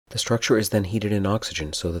The structure is then heated in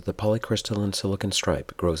oxygen so that the polycrystalline silicon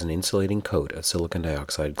stripe grows an insulating coat of silicon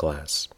dioxide glass.